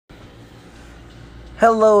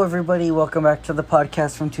Hello, everybody. Welcome back to the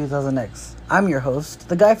podcast from 2000X. I'm your host,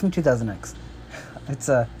 the guy from 2000X.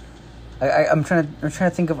 I'm trying to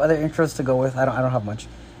think of other intros to go with. I don't have much.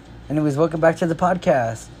 Anyways, welcome back to the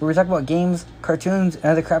podcast, where we talk about games, cartoons, and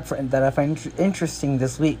other crap that I find interesting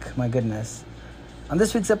this week. My goodness. On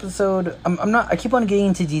this week's episode, I keep on getting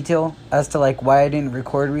into detail as to why I didn't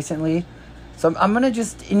record recently. So I'm gonna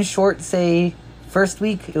just in short say, first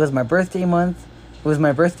week it was my birthday month. It was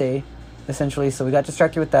my birthday, essentially, so we got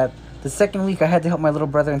distracted with that. The second week I had to help my little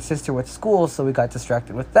brother and sister with school, so we got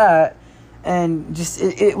distracted with that. And just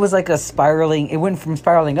it was like a spiraling. It went from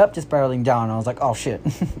spiraling up to spiraling down. I was like, oh shit.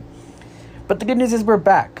 But the good news is we're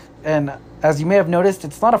back, and as you may have noticed,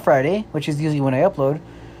 it's not a Friday, which is usually when I upload.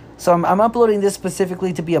 So I'm uploading this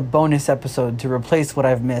specifically to be a bonus episode to replace what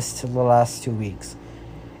I've missed the last 2 weeks.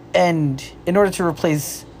 And in order to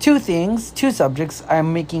replace two subjects,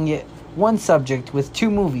 I'm making it one subject with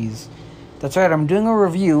two movies. That's right, I'm doing a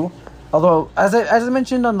review. Although, as I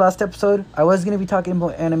mentioned on last episode, I was going to be talking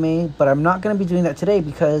about anime, but I'm not going to be doing that today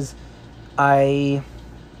because I'm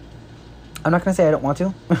not going to say I don't want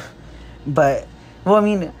to. But, well, I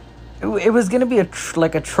mean, it was going to be a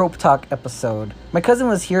trope talk episode. My cousin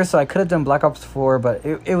was here, so I could have done Black Ops 4, but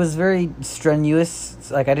it was very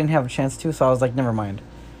strenuous. I didn't have a chance to, so I was like, never mind.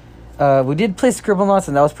 We did play Scribblenauts,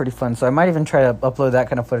 and that was pretty fun, so I might even try to upload that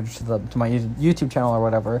kind of footage to my YouTube channel or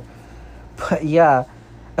whatever. But yeah,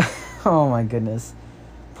 oh my goodness.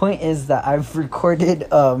 Point is that I've recorded,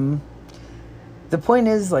 the point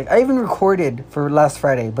is, I even recorded for last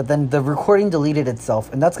Friday, but then the recording deleted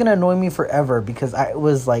itself, and that's gonna annoy me forever, because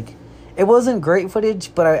it wasn't great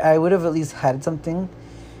footage, but I would have at least had something.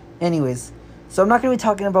 Anyways, so I'm not going to be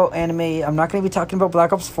talking about anime. I'm not going to be talking about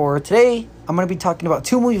Black Ops 4. Today, I'm going to be talking about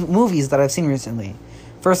two movies that I've seen recently.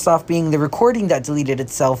 First off being the recording that deleted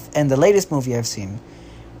itself and the latest movie I've seen.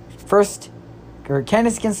 First,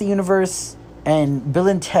 Candace Against the Universe and Bill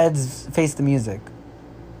and Ted's Face the Music.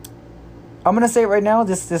 I'm going to say it right now,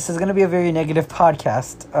 this is going to be a very negative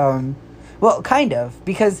podcast. Well, kind of,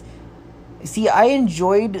 because, see, I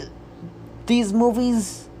enjoyed these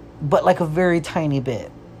movies, but a very tiny bit.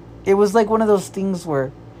 It was one of those things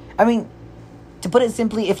where, I mean, to put it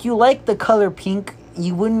simply, if you like the color pink,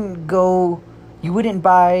 you wouldn't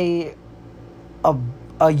buy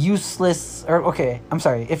a useless, or, okay, I'm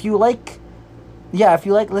sorry, if you like,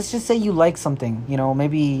 let's just say you like something,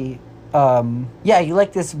 maybe, you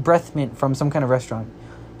like this breath mint from some kind of restaurant.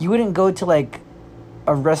 You wouldn't go to,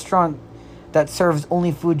 a restaurant that serves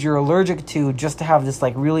only food you're allergic to just to have this,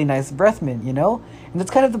 really nice breath mint, And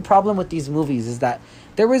that's kind of the problem with these movies, is that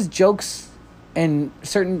there was jokes and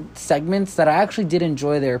certain segments that I actually did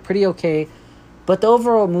enjoy. They were pretty okay, but the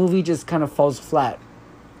overall movie just kind of falls flat.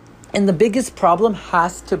 And the biggest problem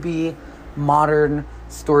has to be modern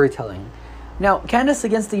storytelling. Now, Candace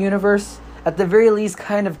Against the Universe, at the very least,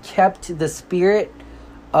 kind of kept the spirit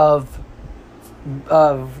of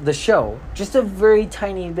the show, just a very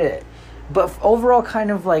tiny bit. But overall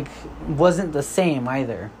kind of, wasn't the same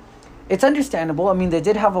either. It's understandable. I mean, they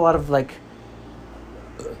did have a lot of,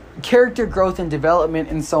 character growth and development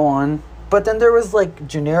and so on. But then there was,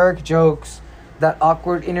 generic jokes, that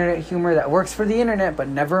awkward internet humor that works for the internet but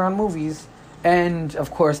never on movies. And,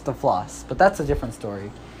 of course, the floss. But that's a different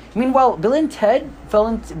story. Meanwhile, Bill and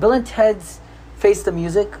Ted's Face the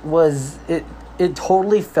Music was... It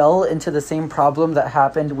totally fell into the same problem that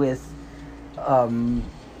happened with...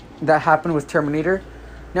 Terminator.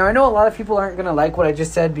 Now, I know a lot of people aren't going to like what I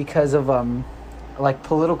just said because of,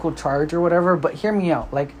 political charge or whatever, but hear me out.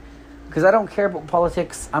 Because I don't care about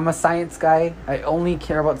politics. I'm a science guy. I only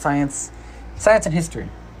care about science and history.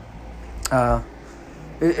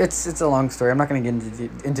 It's a long story. I'm not going to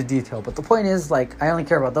get into detail, but the point is, I only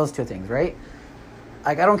care about those two things, right?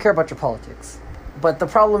 I don't care about your politics. But the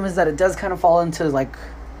problem is that it does kind of fall into,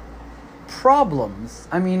 problems.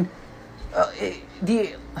 I mean,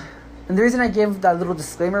 and the reason I give that little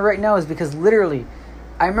disclaimer right now is because literally,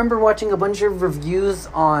 I remember watching a bunch of reviews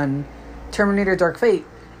on Terminator Dark Fate,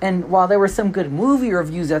 and while there were some good movie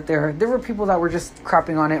reviews out there were people that were just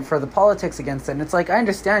crapping on it for the politics against it, and it's I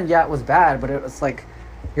understand, yeah, it was bad, but it was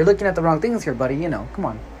you're looking at the wrong things here, buddy, come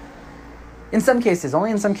on. In some cases,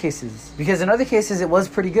 only in some cases, because in other cases it was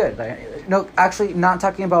pretty good. No, actually, not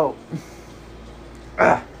talking about...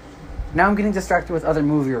 Now I'm getting distracted with other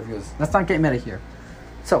movie reviews. Let's not get meta here.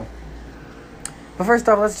 So, but first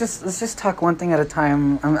off, let's just talk one thing at a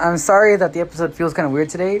time. I'm sorry that the episode feels kind of weird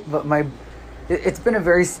today, but it's been a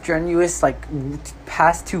very strenuous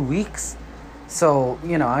past 2 weeks, so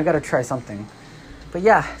I gotta try something. But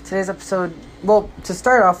yeah, today's episode. Well, to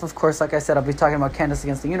start off, of course, like I said, I'll be talking about Candace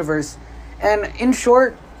Against the Universe, and in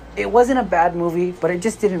short, it wasn't a bad movie, but it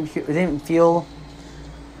just didn't feel.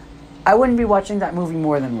 I wouldn't be watching that movie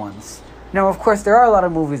more than once. Now, of course, there are a lot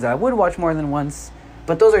of movies that I would watch more than once,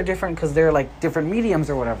 but those are different because they're like different mediums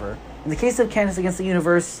or whatever. In the case of Candace Against the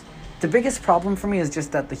Universe, the biggest problem for me is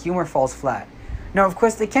just that the humor falls flat. Now, of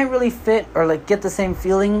course, they can't really fit or like get the same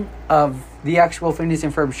feeling of the actual Phineas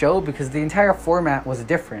and Ferb show because the entire format was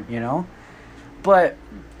different, you know? But,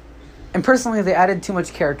 and personally, they added too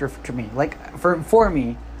much character to me. Like, for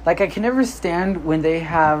me, like, I can never stand when they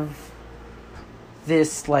have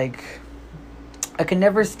this, like, I can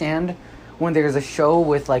never stand when there's a show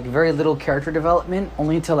with, like, very little character development,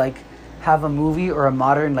 only to, like, have a movie or a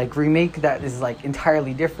modern, like, remake that is, like,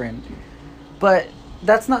 entirely different. But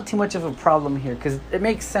that's not too much of a problem here, because it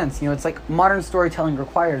makes sense, you know, it's like modern storytelling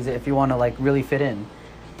requires it if you want to, like, really fit in.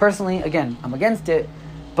 Personally, again, I'm against it,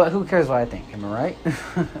 but who cares what I think, am I right?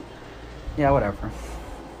 Yeah, whatever.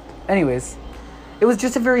 Anyways, it was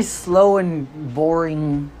just a very slow and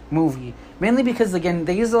boring movie. Mainly because, again,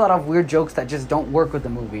 they use a lot of weird jokes that just don't work with the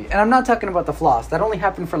movie. And I'm not talking about the floss. That only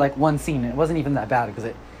happened for, like, one scene. It wasn't even that bad because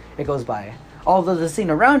it goes by. Although the scene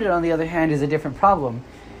around it, on the other hand, is a different problem.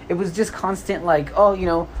 It was just constant, like, oh, you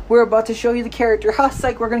know, we're about to show you the character. Ha,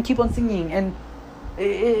 psych, we're going to keep on singing. And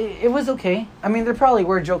it was okay. I mean, there probably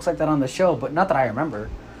were jokes like that on the show, but not that I remember.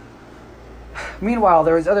 Meanwhile,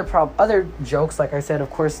 there was other jokes, like I said, of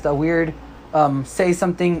course, the weird say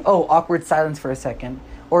something, awkward silence for a second.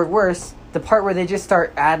 Or worse, the part where they just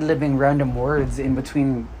start ad-libbing random words in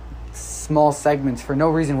between small segments for no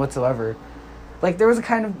reason whatsoever. Like, there was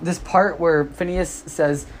this part where Phineas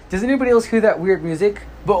says, does anybody else hear that weird music?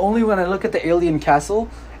 But only when I look at the alien castle.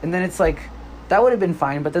 And then it's like, that would have been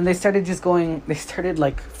fine. But then they started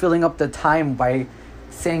like filling up the time by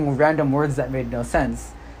saying random words that made no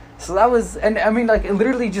sense. So that was, and I mean, like, it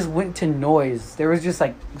literally just went to noise. There was just,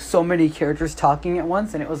 like, so many characters talking at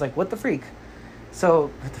once, and it was like, what the freak?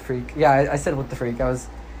 So, what the freak? Yeah, I said what the freak.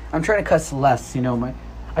 I'm trying to cuss less, you know,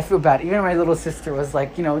 I feel bad. Even my little sister was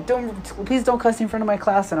like, you know, please don't cuss in front of my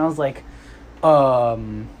class, and I was like, I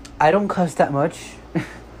don't cuss that much.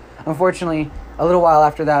 Unfortunately, a little while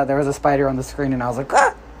after that, there was a spider on the screen, and I was like,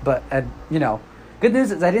 ah! But, you know, good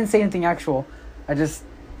news is I didn't say anything actual. I just,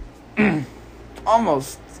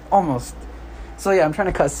 almost. So yeah, I'm trying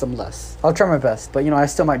to cuss some less. I'll try my best, but you know, I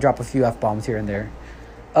still might drop a few F-bombs here and there.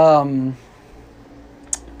 But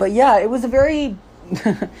yeah, it was a very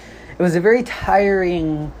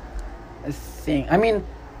tiring thing. I mean,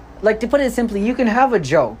 like, to put it simply, you can have a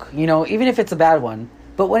joke, you know, even if it's a bad one,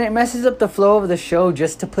 but when it messes up the flow of the show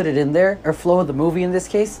just to put it in there, or flow of the movie in this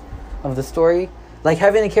case, of the story, like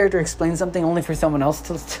having a character explain something only for someone else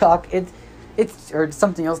to talk, or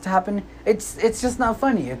something else to happen, it's just not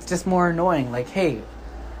funny. It's just more annoying. Like, hey,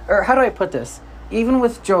 or how do I put this? Even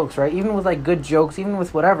with jokes, right? Even with, like, good jokes, even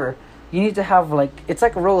with whatever, you need to have, like, it's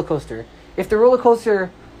like a roller coaster. If the roller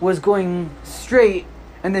coaster was going straight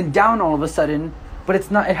and then down all of a sudden, but it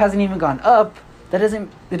hasn't even gone up, it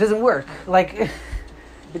doesn't work. Like,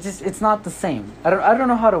 it's not the same. I don't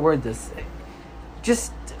know how to word this.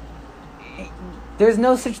 Just, there's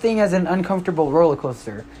no such thing as an uncomfortable roller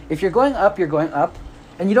coaster. If you're going up,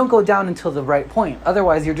 and you don't go down until the right point.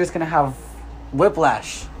 Otherwise, you're just going to have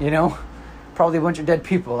whiplash, you know? Probably a bunch of dead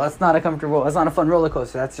people. That's not a fun roller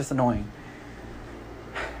coaster. That's just annoying.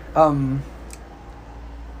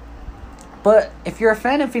 But if you're a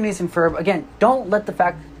fan of Phineas and Ferb, again, don't let the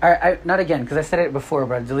fact... not again, because I said it before,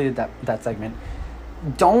 but I deleted that segment.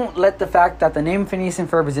 Don't let the fact that the name Phineas and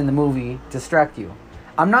Ferb is in the movie distract you.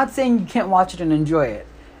 I'm not saying you can't watch it and enjoy it,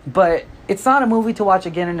 but it's not a movie to watch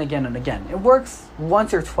again and again and again. It works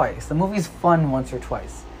once or twice. The movie's fun once or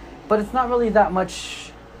twice. But it's not really that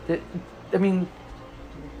much... I mean,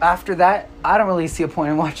 after that, I don't really see a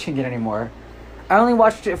point in watching it anymore. I only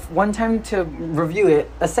watched it one time to review it,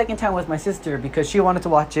 a second time with my sister because she wanted to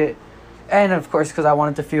watch it, and of course because I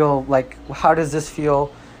wanted to feel like, how does this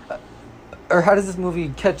feel, or how does this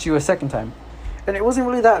movie catch you a second time? And it wasn't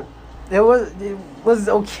really that. It was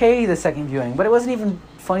okay the second viewing, but it wasn't even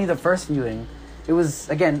funny the first viewing. It was,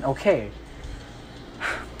 again, okay.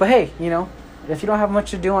 But hey, you know, if you don't have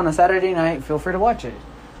much to do on a Saturday night, feel free to watch it.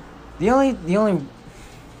 The only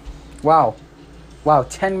wow,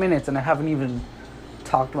 10 minutes and I haven't even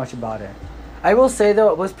talked much about it. I will say though,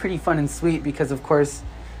 it was pretty fun and sweet because of course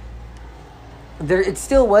it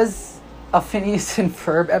still was a Phineas and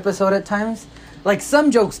Ferb episode at times. Like, some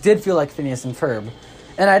jokes did feel like Phineas and Ferb.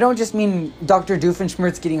 And I don't just mean Dr.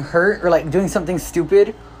 Doofenshmirtz getting hurt or like doing something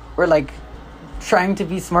stupid or like trying to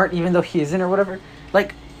be smart even though he isn't or whatever.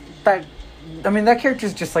 Like, that character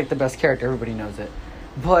is just like the best character. Everybody knows it.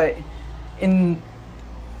 But in,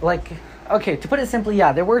 like, okay, to put it simply,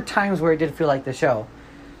 yeah, there were times where it did feel like the show.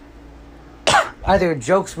 Either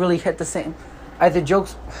jokes really hit the same. Either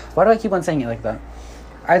jokes. Why do I keep on saying it like that?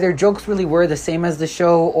 Either jokes really were the same as the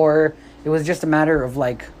show, or it was just a matter of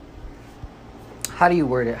like. How do you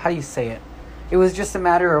word it? How do you say it? It was just a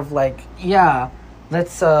matter of like, yeah,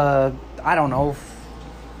 let's. I don't know.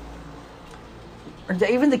 Or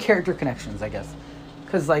even the character connections, I guess.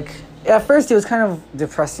 Because like at first it was kind of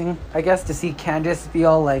depressing, I guess, to see Candace be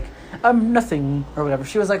all like, I'm nothing or whatever.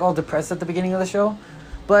 She was like all depressed at the beginning of the show.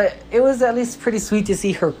 But it was at least pretty sweet to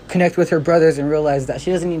see her connect with her brothers and realize that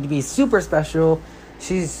she doesn't need to be super special.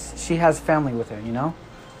 She has family with her, you know?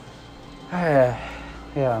 Yeah.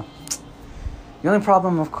 The only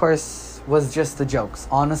problem, of course, was just the jokes.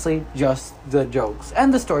 Honestly, just the jokes.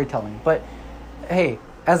 And the storytelling. But, hey,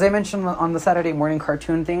 as I mentioned on the Saturday morning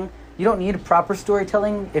cartoon thing, you don't need proper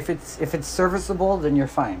storytelling. If it's serviceable, then you're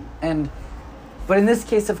fine. But in this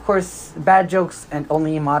case, of course, bad jokes and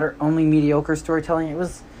only mediocre storytelling. It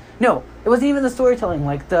wasn't even the storytelling.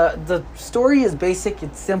 Like, the story is basic,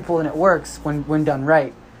 it's simple, and it works when done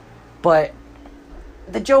right. But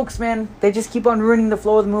the jokes, man, they just keep on ruining the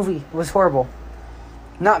flow of the movie. It was horrible.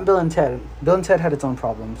 Not Bill and Ted. Bill and Ted had its own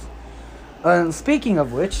problems. Speaking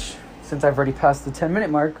of which, since I've already passed the 10-minute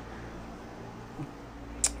mark,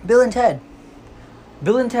 Bill and Ted.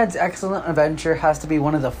 Bill and Ted's Excellent Adventure has to be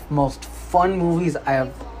one of the most fun movies I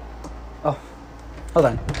have... Oh, hold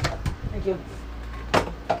on. Thank you.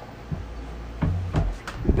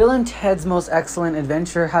 Bill and Ted's Most Excellent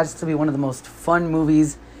Adventure has to be one of the most fun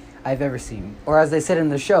movies I've ever seen. Or as they said in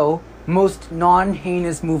the show, most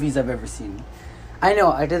non-heinous movies I've ever seen. I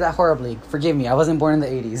know, I did that horribly. Forgive me, I wasn't born in the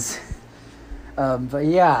 80s. But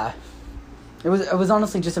yeah. It was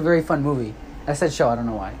honestly just a very fun movie. I said show, I don't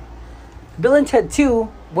know why. Bill and Ted 2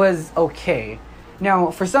 was okay.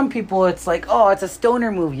 Now, for some people, it's like, oh, it's a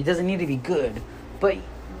stoner movie. It doesn't need to be good. But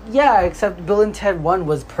yeah, except Bill and Ted 1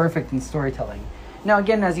 was perfect in storytelling. Now,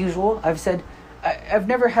 again, as usual, I've said I've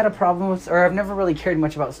never had a problem with, or I've never really cared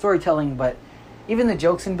much about storytelling, but even the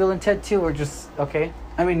jokes in Bill and Ted 2 were just okay.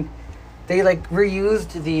 I mean, they like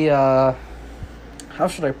reused the, how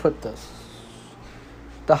should I put this?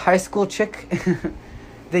 The high school chick.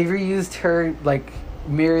 They reused her, like,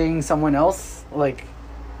 marrying someone else. Like,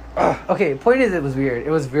 okay, point is, it was weird. It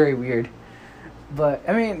was very weird. But,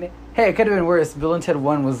 I mean, hey, it could have been worse. Bill and Ted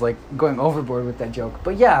 1 was, like, going overboard with that joke.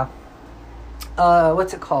 But, yeah.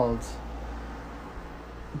 What's it called?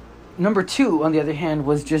 Number 2, on the other hand,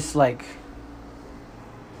 was just, like...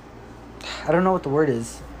 I don't know what the word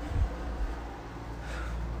is.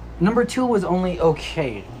 Number 2 was only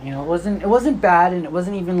okay. You know, it wasn't bad, and it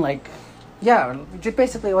wasn't even, like... Yeah, just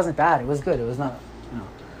basically it wasn't bad. It was good. It was not... You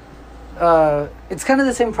know. It's kind of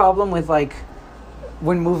the same problem with, like...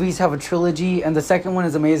 when movies have a trilogy and the second one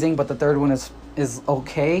is amazing but the third one is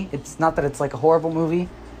okay. It's not that it's like a horrible movie.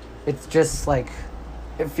 It's just like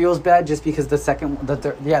it feels bad just because the second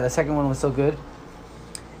one was so good.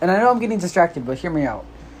 And I know I'm getting distracted, but hear me out.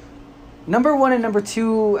 Number 1 and number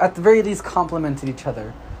 2 at the very least complemented each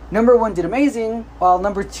other. Number 1 did amazing, while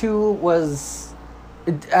number 2 was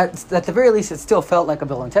at the very least it still felt like a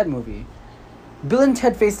Bill and Ted movie. Bill and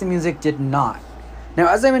Ted Face the Music did not. Now,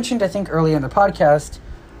 as I mentioned, I think earlier in the podcast,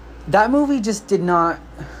 that movie just did not...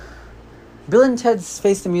 Bill and Ted's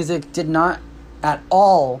Face the Music did not at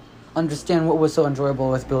all understand what was so enjoyable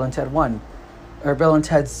with Bill and Ted 1. Or Bill and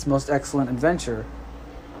Ted's Most Excellent Adventure.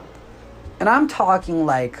 And I'm talking,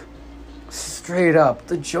 like, straight up.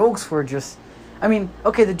 The jokes were just... I mean,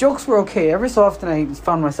 okay, the jokes were okay. Every so often I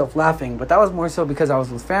found myself laughing, but that was more so because I was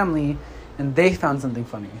with family, and they found something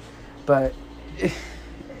funny. But...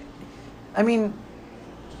 I mean,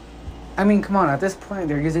 come on, at this point,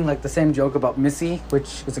 they're using, like, the same joke about Missy,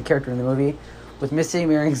 which is a character in the movie, with Missy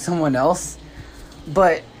marrying someone else.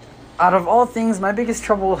 But out of all things, my biggest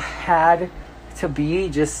trouble had to be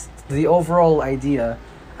just the overall idea.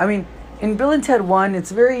 I mean, in Bill and Ted 1, it's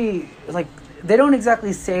very, like, they don't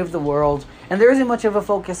exactly save the world, and there isn't much of a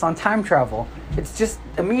focus on time travel. It's just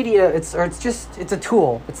a it's a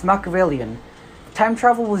tool. It's Machiavellian. Time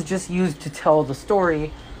travel was just used to tell the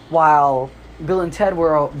story, while Bill and Ted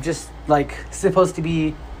were just, like, supposed to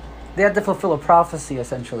be... They had to fulfill a prophecy,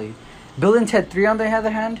 essentially. Bill and Ted 3, on the other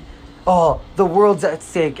hand, the world's at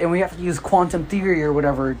stake, and we have to use quantum theory or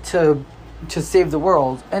whatever to save the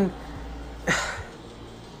world. And,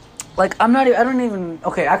 like, I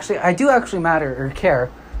do actually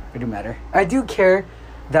care. I do matter. I do care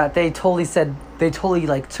that they totally,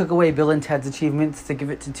 like, took away Bill and Ted's achievements to give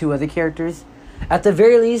it to 2 other characters. At the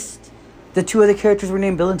very least... The 2 other characters were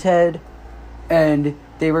named Bill and Ted, and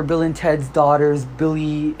they were Bill and Ted's daughters,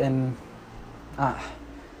 Billy and... I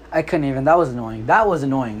I couldn't even. That was annoying. That was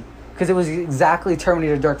annoying. Because it was exactly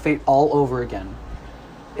Terminator Dark Fate all over again.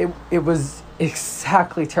 It was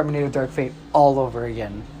exactly Terminator Dark Fate all over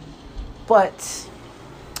again. But,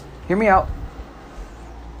 hear me out.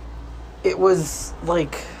 It was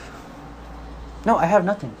like... No, I have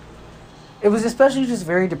nothing. It was especially just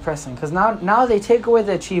very depressing. Because now they take away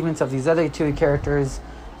the achievements of these other two characters.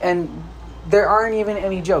 And there aren't even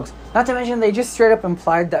any jokes. Not to mention, they just straight up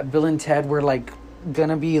implied that Bill and Ted were, like,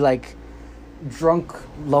 gonna be, like, drunk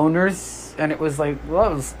loners. And it was like,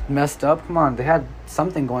 well, it was messed up. Come on, they had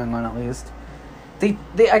something going on at least.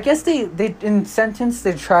 I guess they in sentence,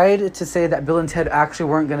 they tried to say that Bill and Ted actually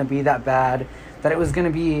weren't gonna be that bad. That it was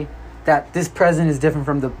gonna be that this present is different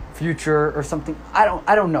from the future or something. I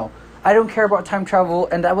don't know. I don't care about time travel,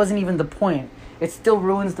 and that wasn't even the point. It still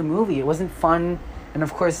ruins the movie. It wasn't fun. And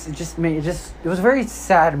of course, it was a very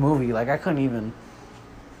sad movie. Like, I couldn't even.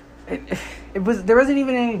 There wasn't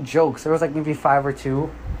even any jokes. There was like maybe 5 or 2,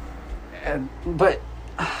 but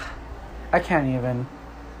I can't even.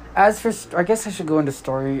 As for, I guess I should go into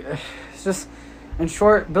story. It's just, in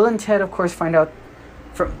short, Bill and Ted, of course, Bill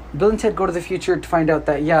and Ted go to the future to find out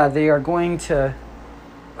that they are going to.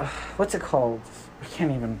 What's it called? I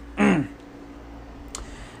can't even.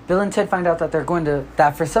 Bill and Ted find out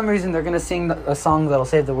that for some reason they're going to sing a song that'll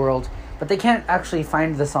save the world. But they can't actually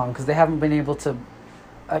find the song because they haven't been able to...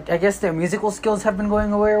 I guess their musical skills have been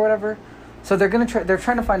going away or whatever. So they're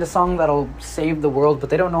trying to find a song that'll save the world, but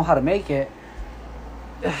they don't know how to make it.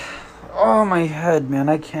 Oh, my head, man.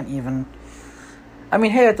 I can't even... I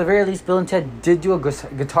mean, hey, at the very least, Bill and Ted did do a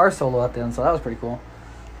guitar solo at the end, so that was pretty cool.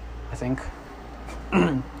 I think.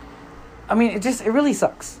 I mean, it really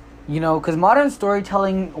sucks. You know, because modern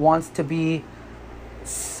storytelling wants to be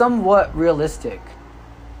somewhat realistic.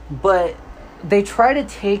 But they try to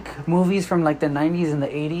take movies from, like, the 90s and the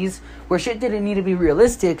 80s where shit didn't need to be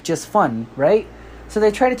realistic, just fun, right? So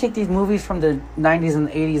they try to take these movies from the 90s and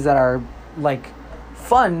the 80s that are, like,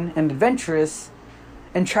 fun and adventurous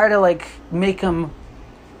and try to, like, make them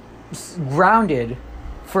grounded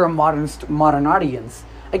for a modern audience.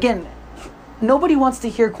 Again, nobody wants to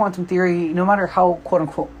hear quantum theory, no matter how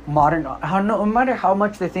quote-unquote modern, no matter how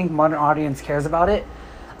much they think modern audience cares about it.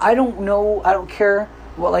 I don't care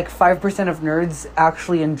what, like, 5% of nerds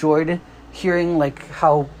actually enjoyed hearing, like,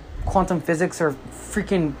 how quantum physics or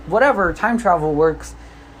freaking whatever, time travel works.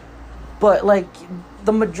 But, like,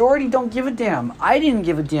 the majority don't give a damn. I didn't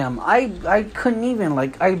give a damn. I couldn't even,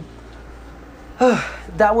 like,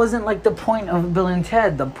 that wasn't, like, the point of Bill and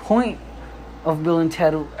Ted. The point of Bill and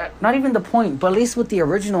Ted, not even the point, but at least with the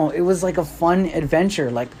original, it was like a fun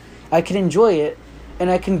adventure. Like, I could enjoy it,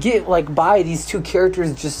 and I can get, like, by these two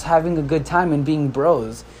characters just having a good time and being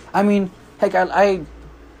bros. I mean, like,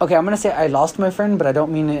 okay, I'm gonna say I lost my friend, but I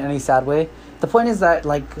don't mean it in any sad way. The point is that,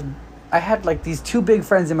 like, I had, like, these two big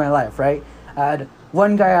friends in my life, right? I had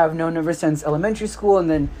one guy I've known ever since elementary school, and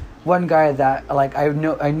then one guy that, like, I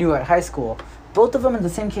knew at high school. Both of them in the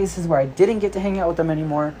same cases where I didn't get to hang out with them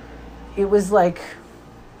anymore. It was like,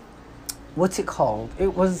 what's it called?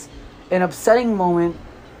 It was an upsetting moment.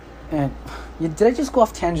 And did I just go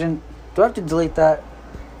off tangent? Do I have to delete that?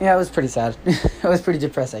 Yeah, it was pretty sad. It was pretty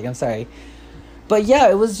depressing. I'm sorry. But yeah,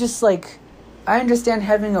 it was just like, I understand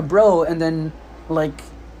having a bro, and then, like,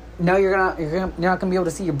 now you're not gonna be able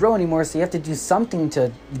to see your bro anymore, so you have to do something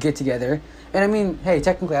to get together. And I mean, hey,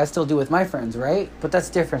 technically I still do with my friends, right? But that's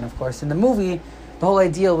different, of course. In the movie, the whole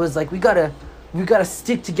idea was like, we gotta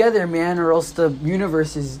stick together, man, or else the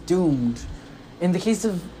universe is doomed. In the case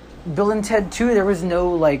of Bill and Ted 2, there was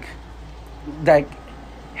no, like,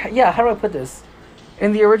 yeah, how do I put this?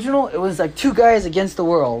 In the original, it was like two guys against the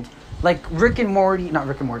world. Like not Rick and Morty.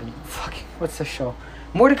 Fuck, what's the show?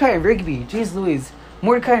 Mordecai and Rigby. Jeez Louise.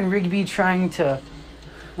 Mordecai and Rigby trying to...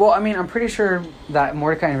 Well, I mean, I'm pretty sure that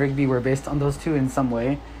Mordecai and Rigby were based on those two in some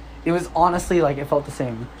way. It was honestly, like, it felt the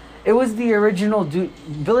same. It was the original Dude...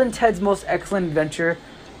 Bill and Ted's Most Excellent Adventure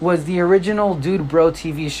was the original Dude Bro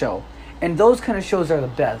TV show. And those kind of shows are the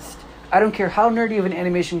best. I don't care how nerdy of an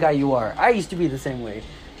animation guy you are. I used to be the same way.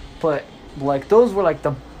 But, like, those were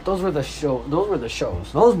the shows.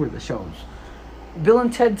 Bill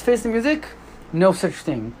and Ted's Face the Music? No such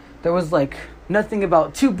thing. There was, like, nothing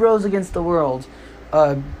about two bros against the world.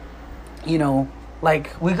 You know,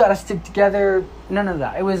 like, we gotta stick together. None of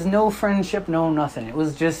that. It was no friendship, no nothing. It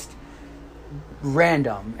was just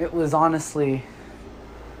random. It was honestly...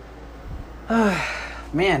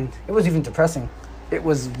 man, it was even depressing. It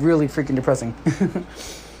was really freaking depressing.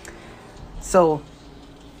 So,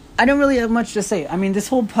 I don't really have much to say. I mean, this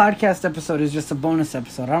whole podcast episode is just a bonus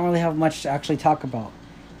episode. I don't really have much to actually talk about.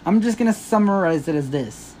 I'm just gonna summarize it as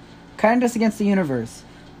this. Kindness against the universe.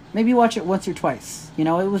 maybe watch it once or twice. You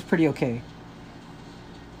know, it was pretty okay.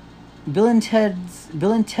 Bill and Ted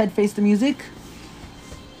Face the Music.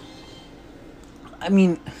 I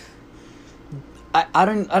mean, I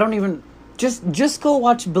don't even just go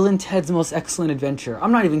watch Bill and Ted's Most Excellent Adventure.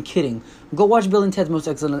 I'm not even kidding. Go watch Bill and Ted's Most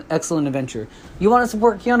Excellent Adventure. You want to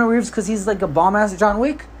support Keanu Reeves because he's like a bomb ass John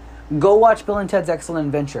Wick? Go watch Bill and Ted's Excellent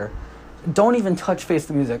Adventure. Don't even touch Face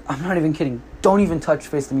the Music. I'm not even kidding. Don't even touch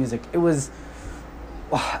Face the Music. It was,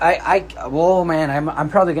 oh man, I'm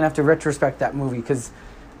probably gonna have to retrospect that movie because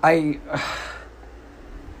I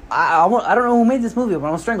don't know who made this movie, but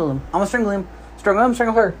I'm gonna strangle him. Strangle him,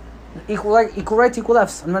 strangle her. Equal rights, equal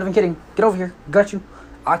lefts. I'm not even kidding. Get over here. Got you.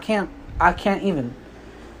 I can't even.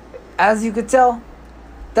 As you could tell,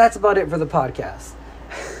 that's about it for the podcast.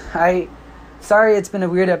 Sorry it's been a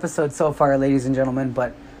weird episode so far, ladies and gentlemen,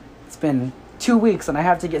 but it's been 2 weeks and I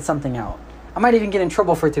have to get something out. I might even get in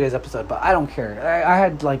trouble for today's episode, but I don't care. I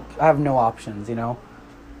have no options, you know?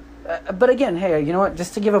 But again, hey, you know what?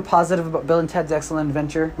 Just to give a positive about Bill and Ted's Excellent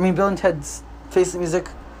Adventure. Bill and Ted's Face the Music.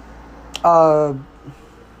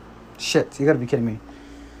 Shit, you gotta be kidding me.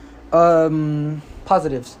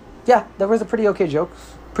 Positives. Yeah, there was pretty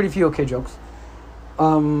few okay jokes.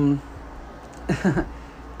 I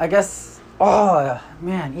guess, oh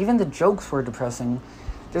man, even the jokes were depressing.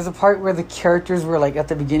 There's a part where the characters were like at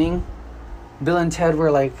the beginning, Bill and Ted were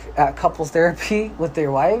like at couples therapy with their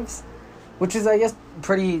wives, which is, I guess,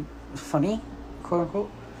 pretty funny, quote unquote.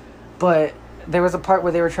 But there was a part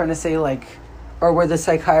where they were trying to say like, or where the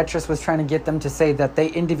psychiatrist was trying to get them to say that they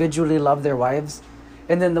individually love their wives.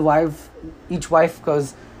 And then each wife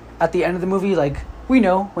goes, at the end of the movie, like, we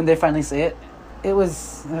know, when they finally say it. It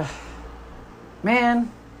was,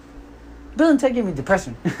 man, Bill and Ted gave me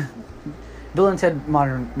depression. Bill and Ted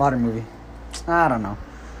modern movie. I don't know.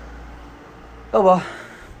 Oh well,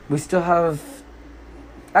 we still have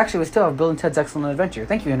Bill and Ted's Excellent Adventure.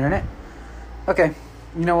 Thank you, Internet. Okay.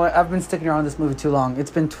 You know what? I've been sticking around this movie too long.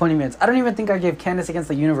 It's been 20 minutes. I don't even think I gave Candace Against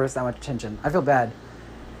the Universe that much attention. I feel bad.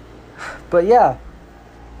 But yeah,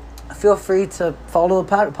 feel free to follow the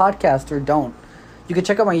podcast or don't. You can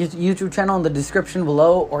check out my YouTube channel in the description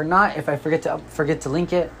below or not if I forget to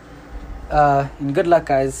link it. And good luck,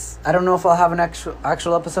 guys. I don't know if I'll have an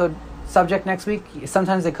actual episode subject next week.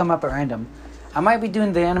 Sometimes they come up at random. I might be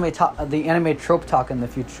doing the anime trope talk in the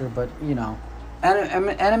future, but you know.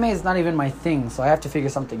 Anime is not even my thing, so I have to figure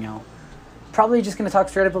something out. Probably just gonna talk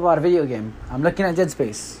straight up about a video game. I'm looking at Dead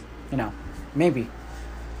Space. You know, maybe.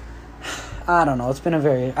 I don't know.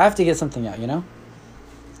 I have to get something out, you know?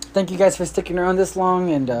 Thank you guys for sticking around this long,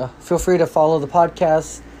 and feel free to follow the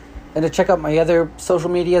podcast and to check out my other social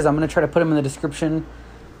medias. I'm gonna try to put them in the description.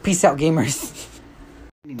 Peace out, gamers.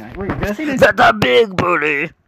 That's a big booty.